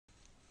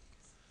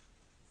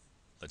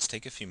Let's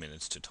take a few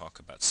minutes to talk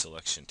about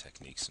selection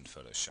techniques in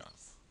Photoshop.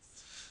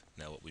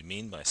 Now what we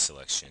mean by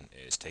selection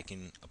is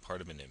taking a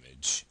part of an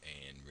image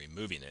and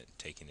removing it,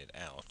 taking it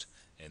out,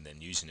 and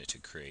then using it to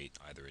create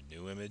either a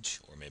new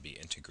image or maybe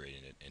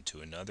integrating it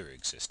into another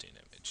existing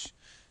image.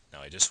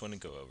 Now I just want to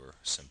go over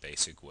some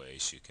basic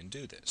ways you can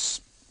do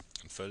this.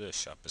 And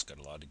Photoshop has got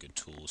a lot of good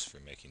tools for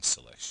making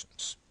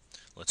selections.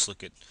 Let's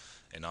look at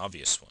an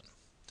obvious one,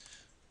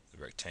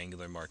 the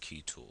rectangular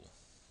marquee tool.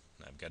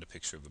 Now I've got a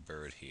picture of a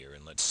bird here,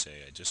 and let's say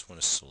I just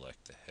want to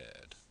select the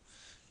head.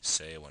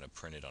 Say I want to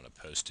print it on a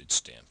postage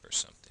stamp or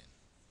something.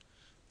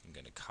 I'm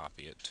going to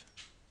copy it,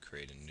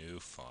 create a new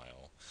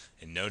file,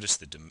 and notice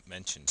the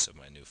dimensions of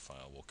my new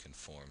file will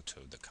conform to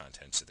the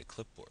contents of the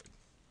clipboard.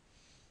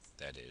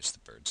 That is the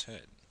bird's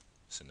head.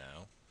 So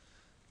now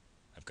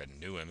I've got a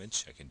new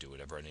image. I can do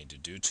whatever I need to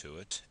do to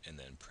it and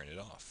then print it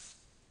off.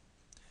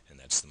 And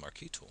that's the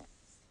marquee tool.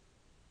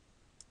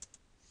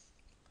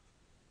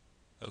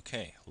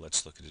 Okay,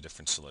 let's look at a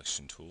different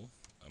selection tool.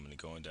 I'm going to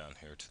go on down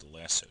here to the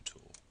lasso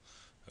tool.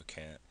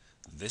 Okay,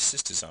 this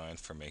is designed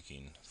for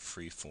making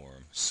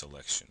freeform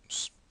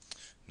selections.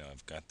 Now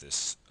I've got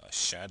this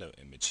shadow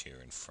image here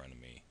in front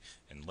of me,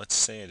 and let's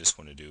say I just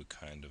want to do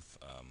kind of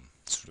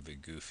sort of a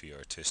goofy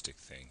artistic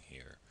thing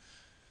here.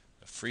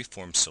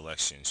 Freeform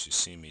selections you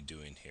see me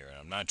doing here, and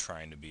I'm not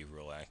trying to be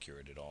real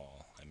accurate at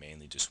all. I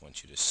mainly just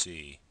want you to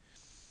see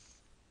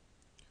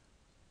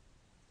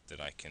that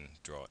I can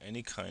draw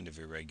any kind of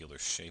irregular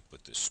shape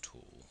with this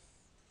tool.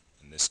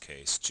 In this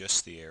case,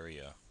 just the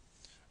area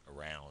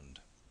around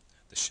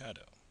the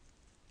shadow.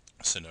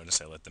 So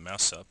notice I let the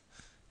mouse up,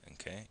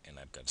 okay, and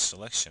I've got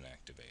selection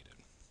activated.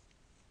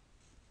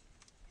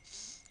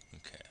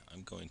 Okay,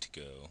 I'm going to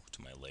go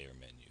to my layer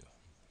menu.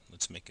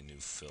 Let's make a new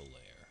fill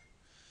layer.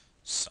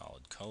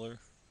 Solid color.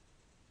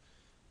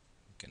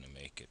 I'm going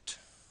to make it,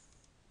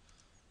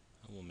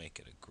 I will make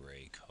it a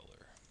gray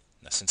color.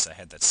 Now since I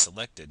had that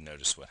selected,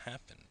 notice what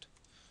happened.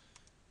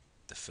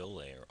 The fill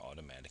layer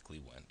automatically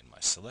went in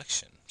my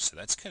selection, so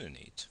that's kind of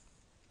neat.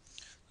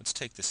 Let's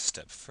take this a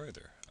step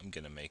further. I'm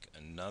going to make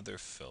another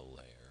fill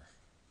layer,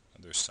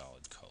 another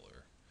solid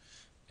color,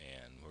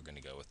 and we're going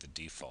to go with the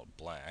default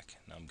black.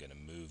 Now I'm going to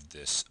move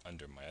this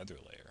under my other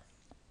layer.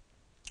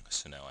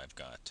 So now I've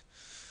got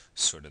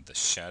sort of the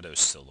shadow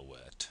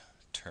silhouette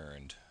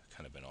turned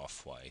kind of an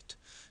off-white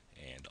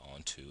and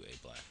onto a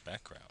black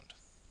background.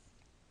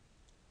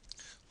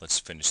 Let's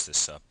finish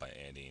this up by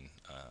adding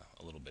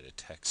a little bit of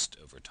text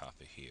over top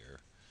of here.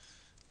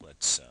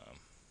 Let's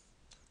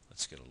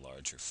get a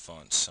larger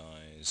font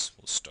size.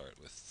 We'll start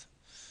with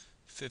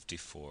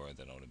 54.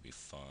 That ought to be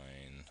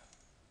fine.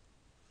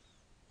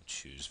 We'll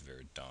choose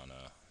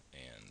Verdana,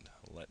 and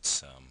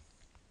let's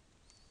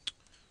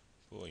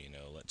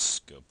let's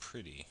go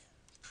pretty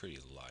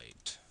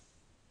light.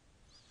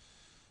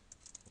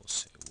 We'll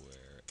say,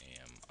 where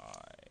am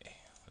I?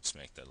 Let's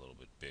make that a little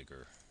bit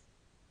bigger.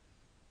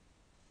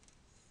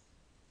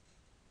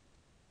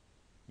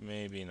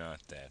 Maybe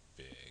not that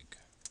big.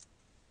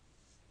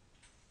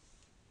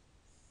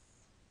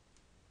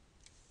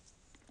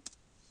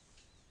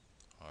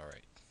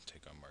 Alright,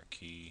 take our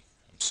marquee,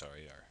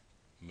 our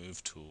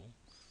move tool,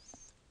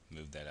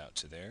 move that out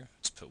to there.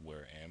 Let's put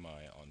where am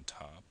I on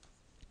top.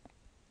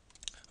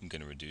 I'm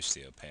going to reduce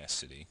the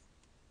opacity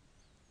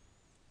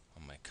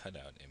on my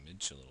cutout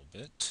image a little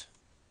bit.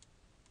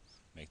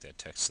 Make that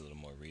text a little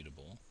more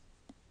readable.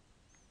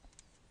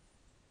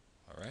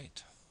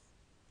 Alright,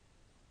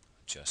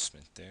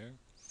 adjustment there.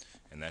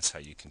 And that's how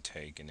you can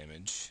take an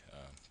image.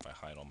 If I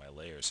hide all my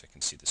layers, I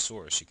can see the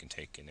source. You can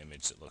take an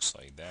image that looks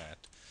like that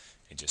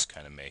and just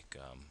kind of make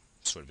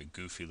sort of a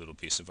goofy little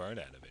piece of art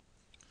out of it.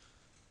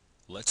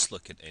 Let's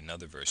look at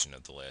another version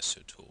of the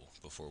lasso tool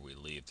before we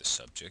leave the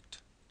subject.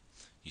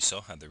 You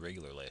saw how the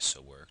regular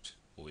lasso worked.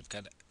 Well, we've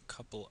got a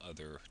couple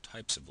other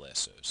types of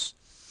lassos.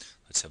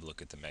 Let's have a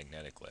look at the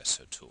magnetic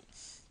lasso tool.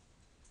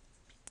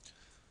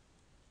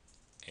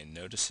 And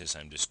notice as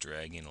I'm just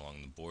dragging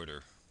along the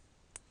border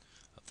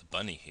of the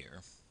bunny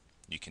here,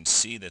 you can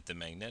see that the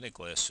magnetic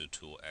lasso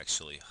tool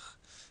actually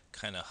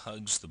kind of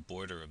hugs the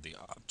border of the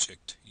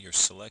object you're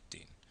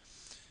selecting.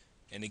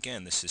 And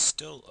again, this is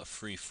still a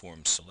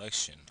free-form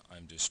selection.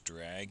 I'm just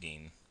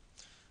dragging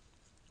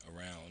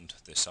around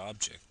this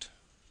object,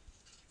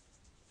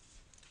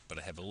 but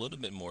I have a little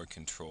bit more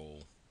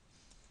control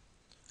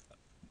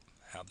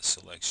how the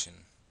selection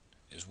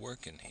is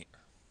working here.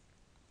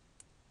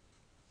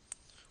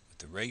 With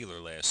the regular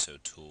lasso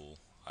tool,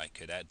 I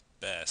could at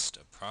best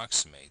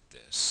approximate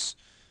this,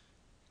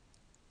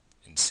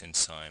 and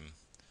since I'm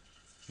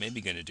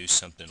maybe going to do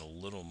something a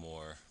little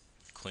more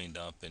cleaned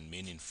up and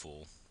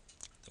meaningful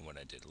than what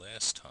I did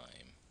last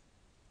time,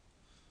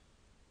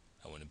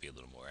 I want to be a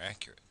little more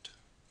accurate.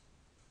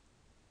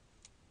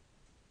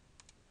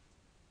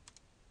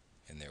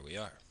 And there we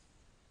are.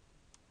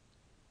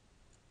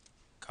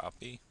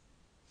 Copy,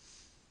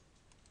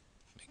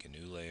 make a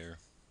new layer.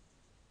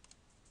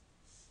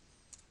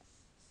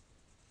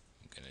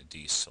 I'm going to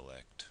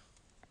deselect,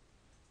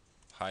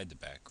 hide the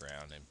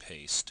background, and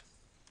paste.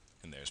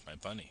 And there's my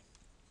bunny.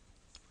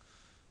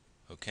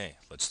 Okay. Okay,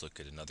 let's look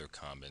at another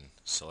common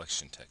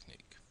selection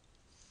technique.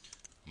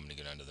 I'm going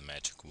to get under the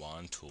magic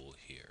wand tool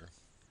here,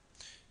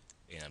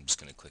 and I'm just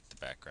going to click the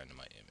background of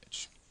my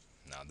image.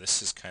 Now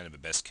this is kind of a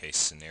best case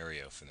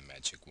scenario for the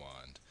magic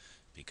wand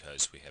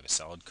because we have a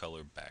solid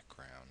color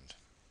background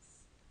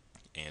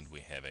and we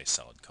have a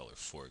solid color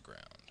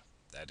foreground.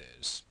 That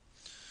is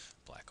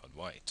black on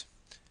white.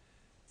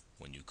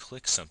 When you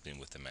click something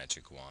with the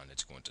magic wand,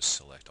 it's going to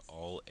select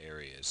all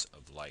areas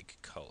of like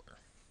color.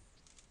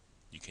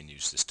 You can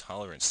use this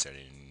tolerance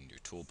setting in your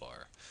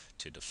toolbar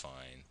to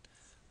define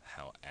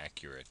how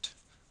accurate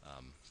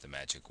the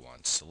magic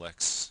wand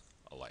selects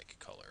a like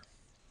color.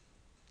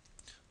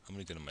 I'm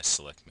going to go to my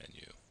select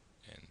menu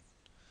and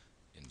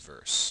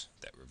inverse.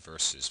 That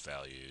reverses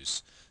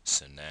values,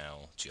 so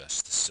now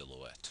just the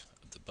silhouette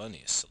of the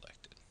bunny is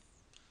selected.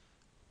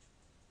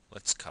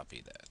 Let's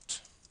copy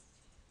that.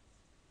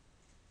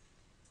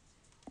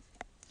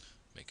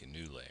 Make a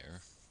new layer.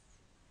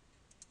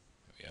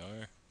 There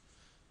we are.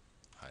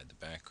 Hide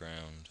the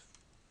background.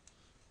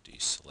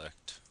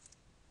 Deselect.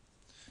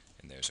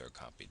 And there's our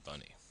copied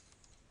bunny.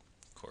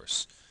 Of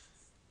course,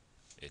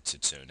 it's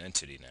its own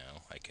entity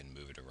now. I can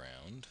move it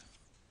around.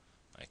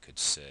 I could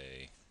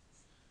say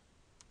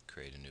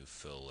create a new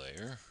fill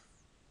layer.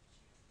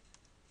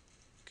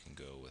 Can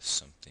go with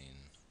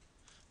something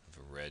of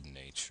a red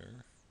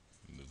nature.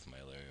 Move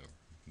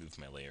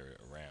my layer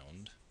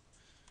around.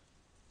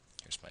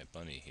 Here's my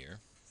bunny here.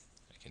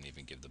 I can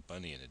even give the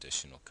bunny an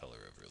additional color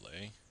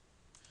overlay.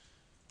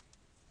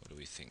 What do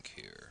we think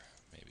here?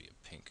 Maybe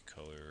a pink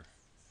color.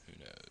 Who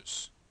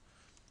knows?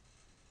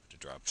 Put a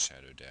drop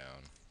shadow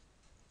down.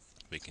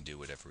 We can do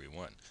whatever we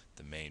want.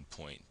 The main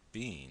point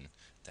being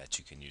that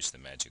you can use the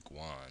magic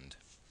wand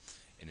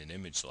in an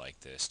image like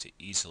this to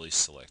easily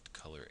select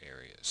color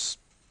areas.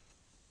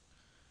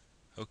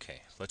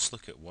 Okay, let's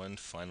look at one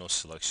final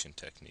selection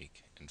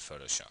technique in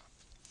Photoshop.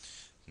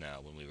 Now,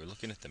 when we were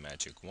looking at the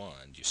magic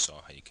wand, you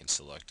saw how you can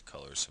select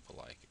colors of a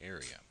like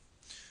area.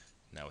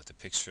 Now, with the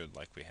picture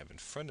like we have in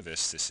front of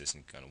us, this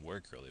isn't going to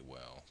work really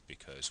well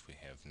because we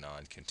have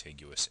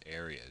non-contiguous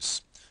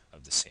areas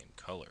of the same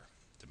color.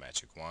 The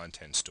magic wand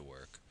tends to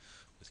work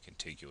with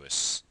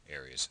contiguous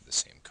areas of the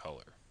same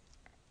color.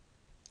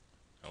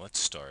 Now, let's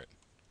start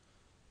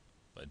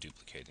by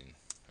duplicating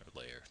our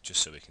layer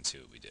just so we can see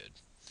what we did.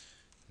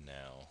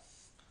 Now,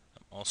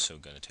 I'm also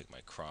going to take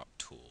my crop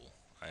tool.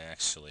 I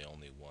actually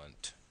only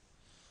want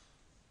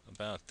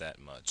about that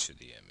much of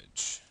the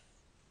image.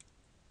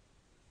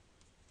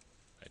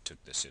 I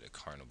took this at a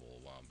carnival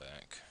a while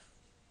back.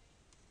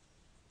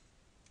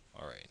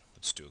 Alright,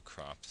 let's do a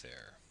crop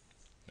there.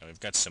 Now we've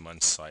got some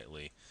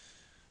unsightly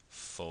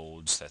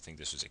folds. I think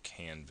this was a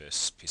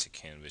piece of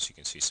canvas. You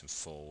can see some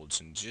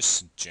folds and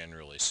just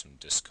generally some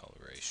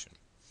discoloration.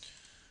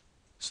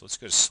 So let's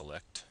go to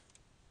select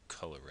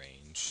color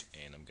range,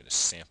 and I'm going to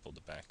sample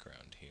the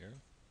background here.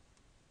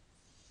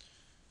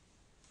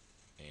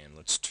 And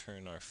let's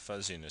turn our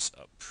fuzziness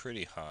up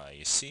pretty high.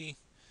 You see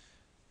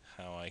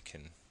how I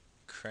can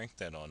crank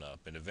that on up,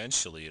 and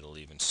eventually it'll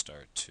even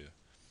start to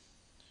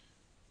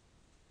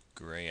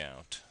gray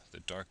out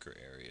the darker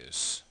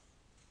areas.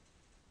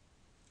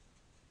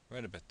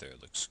 Right about there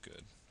looks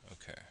good.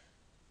 Okay.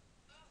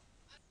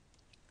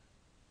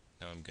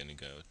 Now I'm going to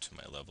go to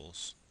my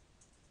levels.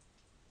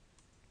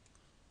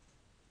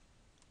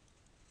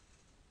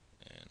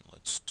 And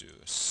let's do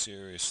a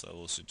serious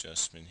levels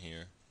adjustment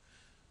here.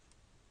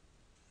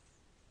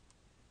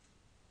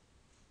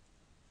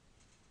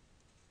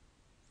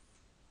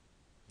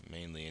 I'm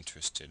mainly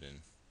interested in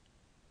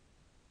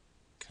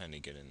kind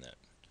of getting that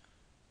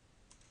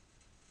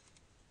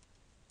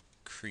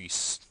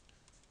crease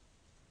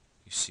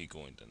you see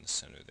going down the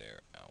center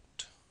there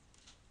out.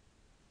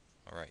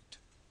 Alright.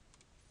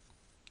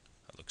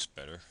 That looks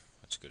better.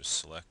 Let's go to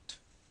select,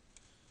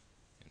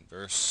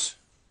 inverse.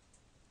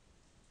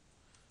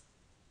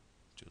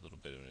 Do a little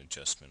bit of an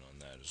adjustment on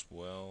that as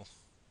well.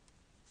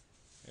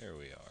 There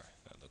we are.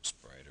 That looks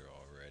brighter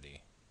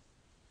already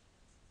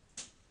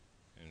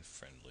and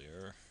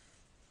friendlier.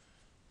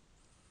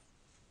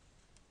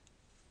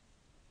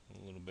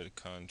 A little bit of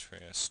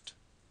contrast.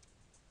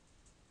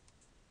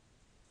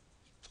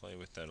 Play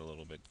with that a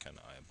little bit, kind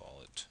of eyeball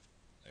it.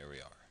 There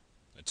we are.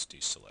 Let's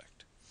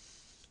deselect.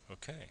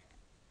 Okay,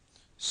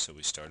 so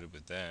we started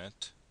with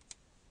that,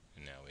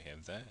 and now we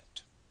have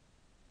that.